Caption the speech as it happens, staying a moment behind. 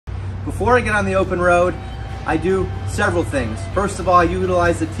Before I get on the open road, I do several things. First of all, I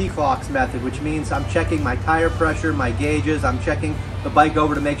utilize the T-clocks method, which means I'm checking my tire pressure, my gauges, I'm checking the bike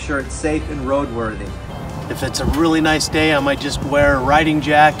over to make sure it's safe and roadworthy. If it's a really nice day, I might just wear a riding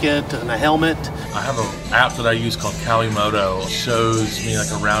jacket and a helmet. I have an app that I use called Kalimoto. It shows me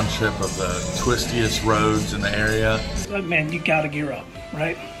like a round trip of the twistiest roads in the area. Man, you gotta gear up,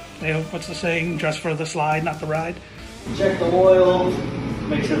 right? What's the saying? Dress for the slide, not the ride. Check the oil,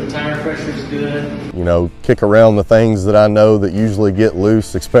 make sure the tire pressure is good. You know, kick around the things that I know that usually get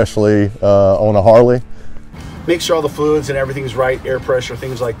loose, especially on a Harley. Make sure all the fluids and everything's right, air pressure,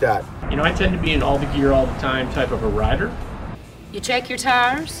 things like that. You know, I tend to be in all the gear all the time type of a rider. You check your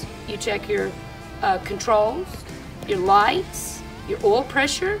tires, you check your controls, your lights, your oil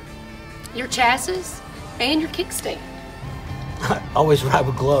pressure, your chassis, and your kickstand. I always ride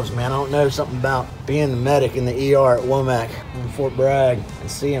with gloves, man. I don't know, something about being the medic in the ER at Womack in Fort Bragg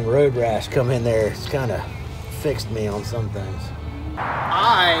and seeing road rash come in there. It's kind of fixed me on some things.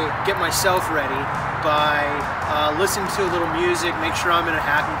 I get myself ready by listening to a little music, make sure I'm in a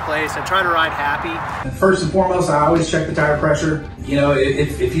happy place. I try to ride happy. First and foremost, I always check the tire pressure. You know,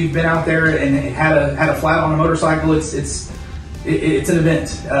 if you've been out there and had a flat on a motorcycle, it's an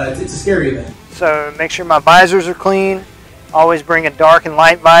event. It's a scary event. So make sure my visors are clean. Always bring a dark and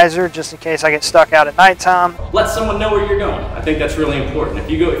light visor just in case I get stuck out at nighttime. Let someone know where you're going. I think that's really important. If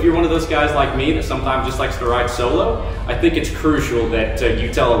you're one of those guys like me that sometimes just likes to ride solo, I think it's crucial that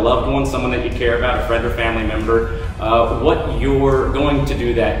you tell a loved one, someone that you care about, a friend or family member, what you're going to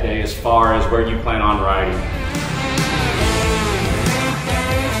do that day as far as where you plan on riding.